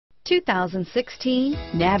2016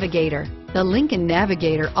 Navigator. The Lincoln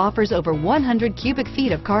Navigator offers over 100 cubic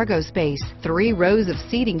feet of cargo space, 3 rows of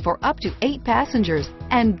seating for up to 8 passengers,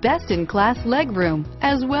 and best-in-class legroom,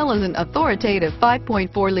 as well as an authoritative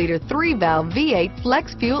 5.4-liter 3-valve V8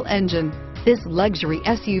 flex fuel engine. This luxury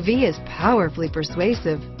SUV is powerfully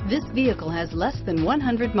persuasive. This vehicle has less than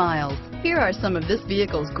 100 miles. Here are some of this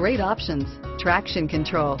vehicle's great options: traction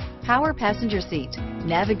control, power passenger seat,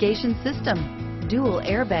 navigation system, dual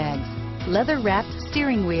airbags, leather-wrapped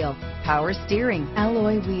steering wheel, power steering,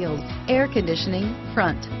 alloy wheels, air conditioning,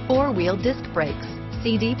 front, 4-wheel disc brakes,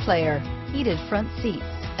 CD player, heated front seats,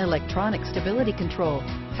 electronic stability control,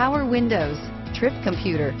 power windows, trip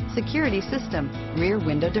computer, security system, rear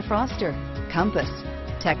window defroster, compass,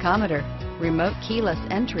 tachometer, remote keyless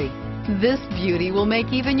entry. This beauty will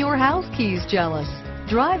make even your house keys jealous.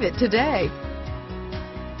 Drive it today.